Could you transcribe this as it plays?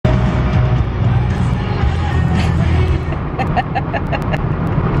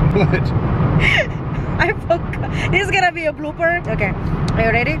What? I forgot. This is gonna be a blooper. Okay, are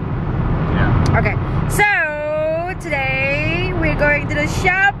you ready? Yeah. Okay, so today we're going to the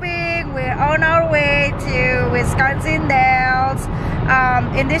shopping. We're on our way to Wisconsin Dells.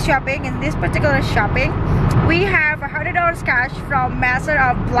 In this particular shopping, we have $100 cash from master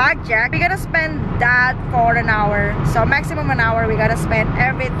of BlackJack. We're gonna spend that for an hour, so maximum an hour. We gotta spend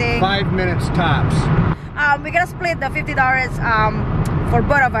everything. 5 minutes tops. We're gonna split the $50 for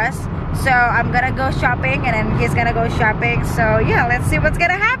both of us. So I'm gonna go shopping and then he's gonna go shopping. So yeah, let's see what's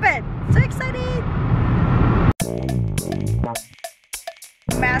gonna happen. So excited!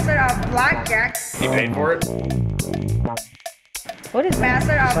 Master of BlackJack. You paid for it? What is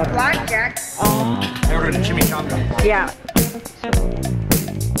master of BlackJack? I ordered a chimichanga. Yeah.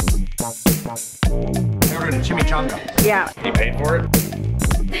 I ordered a chimichanga. Yeah. You paid for it?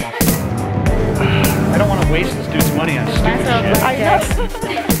 I don't want to waste this dude's money on stupid shit.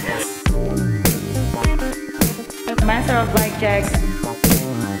 Master of BlackJack.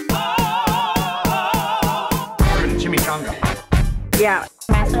 I ordered a chimichanga. Yeah.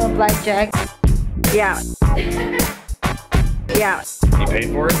 Master of BlackJack. Yeah. Yeah. You paid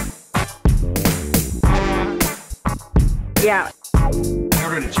for it? Yeah. I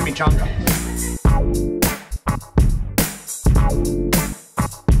ordered a chimichanga.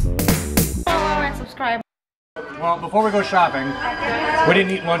 Follow and subscribe. Well, before we go shopping, we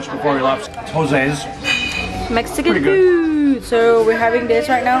didn't eat lunch before we left. It's Jose's. Mexican food. So we're having this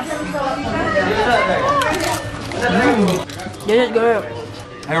right now. This is good.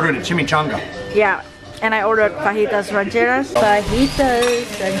 I ordered a chimichanga. Yeah. And I ordered fajitas rancheras. Fajitas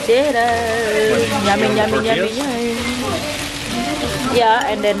rancheras. Yummy, yummy, yummy, yummy. Yeah,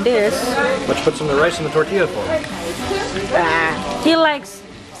 and then this. Let's put some of the rice in the tortilla for him. He likes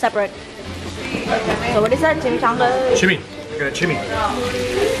separate. So what is that? Chimichanga. Chimi. I got a chimi.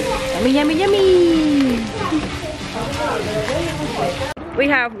 Yummy, yummy, yummy. We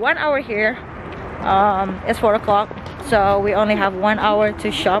have 1 hour here. It's 4 o'clock. So we only have 1 hour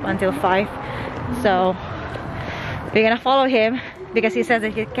to shop until 5. So we're gonna follow him because he says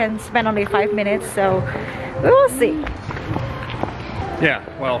that he can spend only 5 minutes. So we will see. Yeah,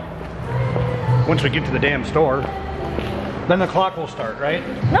 well, once we get to the damn store, then the clock will start, right?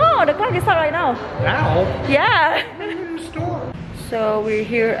 No, the clock is not right now. Now? Yeah. Store. So we're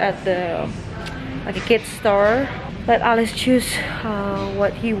here at the like a kid's store. Let Alice choose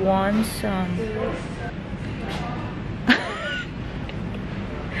what he wants.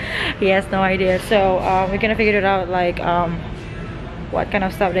 He has no idea. So we're gonna figure it out, like what kind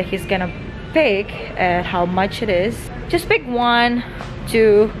of stuff that he's gonna pick and how much it is. Just pick 1,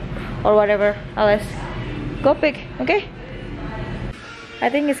 2, or whatever. Alice, go pick, okay? I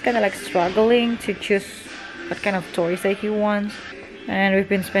think he's kind of like struggling to choose what kind of toys that he wants. And we've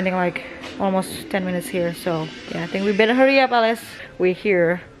been spending like almost 10 minutes here. So yeah, I think we better hurry up, Alice. We're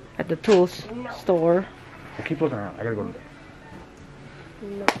here at the tools store. I keep looking around. I gotta go to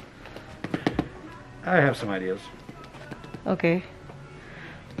no. I have some ideas. Okay.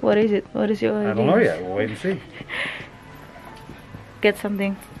 What is it? What is your idea? I don't know yet. We'll wait and see. Get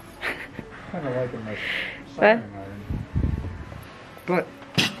something. Kind of like my What? soldering iron. But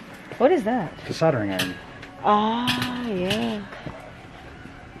What is that? the soldering iron. Ah, yeah.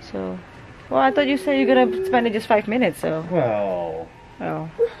 So, well, I thought you said you're gonna spend it just 5 minutes. So, Well, oh,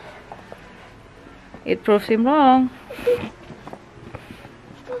 it proves him wrong.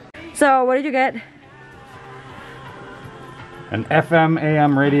 So, what did you get? an FM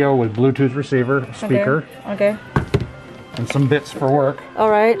AM radio with Bluetooth receiver, speaker, Okay. and some bits for work, All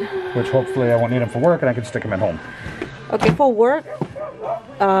right. which hopefully I won't need them for work and I can stick them at home. Okay, for work.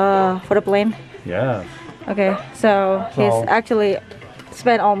 For the plane. Yes. Okay, so he's actually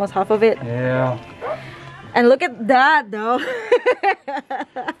spent almost half of it. Yeah. And look at that, though.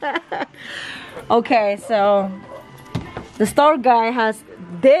 Okay, so the store guy has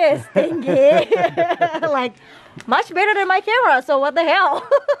this thingy, like much better than my camera. So what the hell?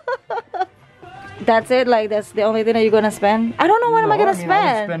 That's it. Like that's the only thing that you're gonna spend. I don't know what am I gonna spend.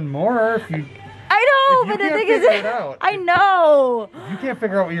 I would spend more if you. I know, if you but the can't thing is, figure it out. I know. If you can't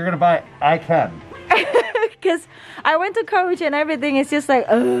figure out what you're gonna buy, I can. Because I went to Coach and everything. It's just like,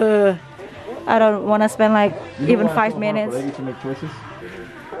 I don't want to spend like even 5 minutes. To make choices.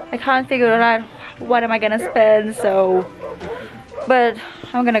 I can't figure out what am I gonna spend. So, but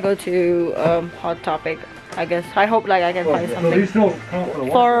I'm gonna go to Hot Topic. I guess. I hope like I can find something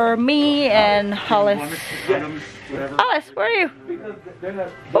for me and Hollis. Alice, where are you?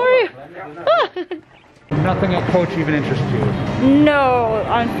 Where are you? Ah. Nothing at Coach even interests you? No,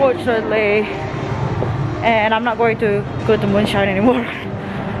 unfortunately. And I'm not going to go to Moonshine anymore.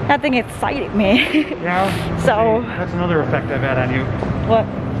 Nothing excited me. Yeah. So that's another effect I've had on you. what?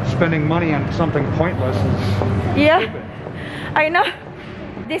 Spending money on something pointless is stupid. I know.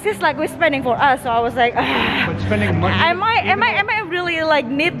 This is like we're spending for us, so I was like, but spending money. Am I really like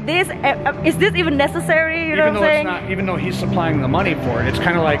need this? Is this even necessary? You know what I'm saying? Even though he's supplying the money for it, it's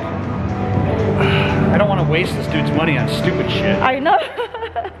kind of like I don't want to waste this dude's money on stupid shit. I know.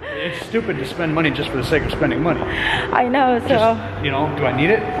 It's stupid to spend money just for the sake of spending money. I know. So just, you know, do I need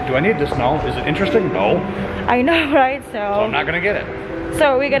it? Do I need this? No. Is it interesting? No. I know, right? So I'm not gonna get it.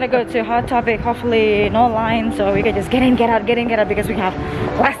 So we're gonna go to Hot Topic, hopefully no line, so we can just get in, get out, because we have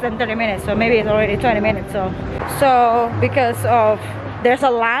less than 30 minutes, so maybe it's already 20 minutes. So because of there's a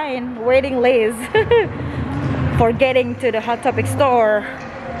line waiting list for getting to the Hot Topic store.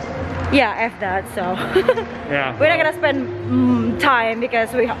 Yeah, F that. So yeah, we're not gonna spend time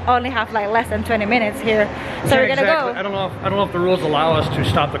because we only have like less than 20 minutes here. So we're gonna go. I don't know if the rules allow us to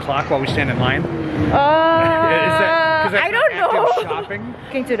stop the clock while we stand in line. I don't know. Shopping.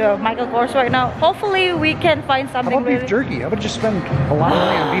 Looking to the Michael Kors right now. Hopefully we can find something. How about beef jerky? I would just spend a lot of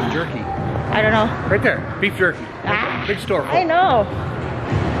money on beef jerky. I don't know. Right there, beef jerky. Right there. Big store. I know.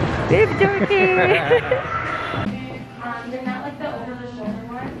 Beef jerky. They're not like the over-the-shoulder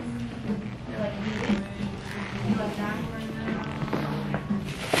ones. They're like these. Like that.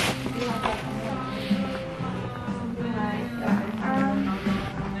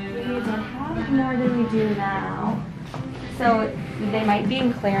 How much more do we do now? So they might be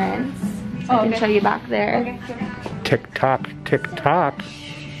in clearance. So I can show you back there. Okay, sure. Tick tock, tick tock.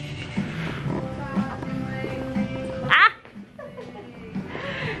 Ah!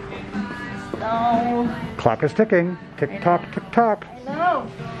 No. Clock is ticking. Tick tock, tick tock. I know.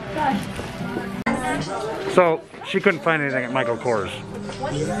 Gosh. So she couldn't find anything at Michael Kors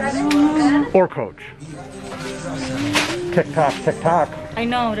or Coach. Tick tock, tick tock. I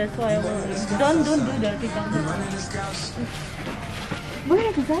know, that's why I was. Don't do that. Don't do that. Where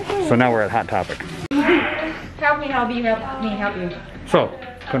exactly? So now we're at Hot Topic. Help me, help you. So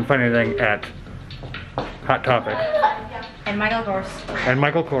couldn't find anything at Hot Topic And Michael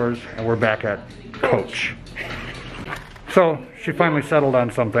Kors. and we're back at Coach. So she finally settled on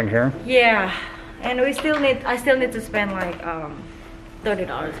something here. Yeah, and I still need to spend like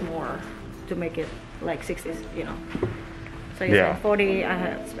 $30 more to make it like 60s, you know. So you spend 40,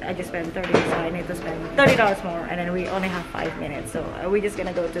 I just spent 30, so I need to spend $30 more, and then we only have 5 minutes, so we're just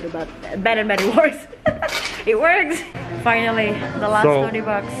gonna go to the Bed and Bed Works. It works! Finally, the last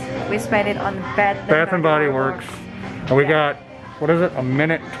 $30, we spent it on Bath and Body Works. And we got, what is it, a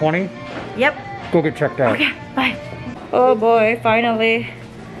minute 20? Yep. Go get checked out. Okay, bye. Oh boy, finally.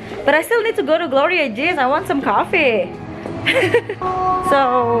 But I still need to go to Gloria Jean's. I want some coffee.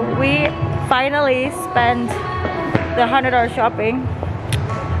 So we finally spent the $100 shopping.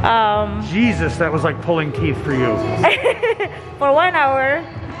 Jesus, that was like pulling teeth for you. For 1 hour.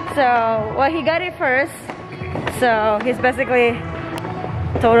 So, well, he got it first. So he's basically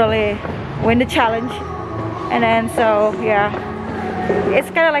totally win the challenge. And then so yeah, it's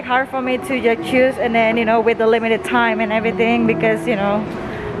kind of like hard for me to just choose, and then you know with the limited time and everything, because you know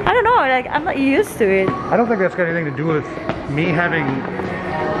I don't know, like I'm not used to it. I don't think that's got anything to do with me having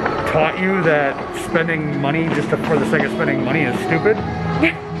taught you that spending money just for the sake of spending money is stupid.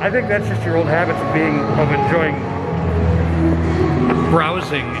 I think that's just your old habits of enjoying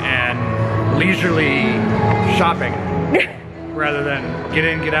browsing and leisurely shopping rather than get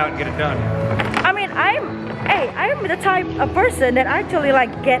in, get out, and get it done. I mean, I'm the type of person that actually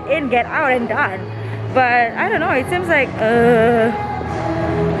like get in, get out, and done. But I don't know, it seems like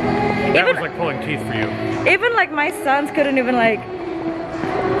that was like pulling teeth for you. Even like my sons couldn't even like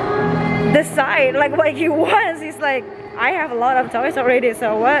decide like what he wants. He's like, I have a lot of toys already,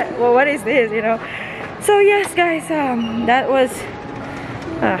 so what is this, you know? So yes guys, that was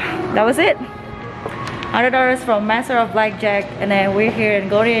it. $100 from Master of BlackJack, and then we're here in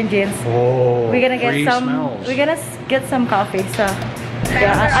Gloria Jean's. Oh, we're gonna get some smells. We're gonna get some coffee, so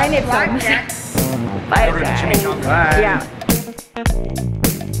yeah, I need some. Bye guys. Bye. Yeah. I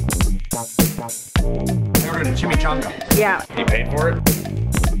ordered a chimichanga. Yeah. He paid for it?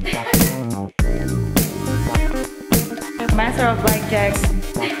 Master of BlackJack.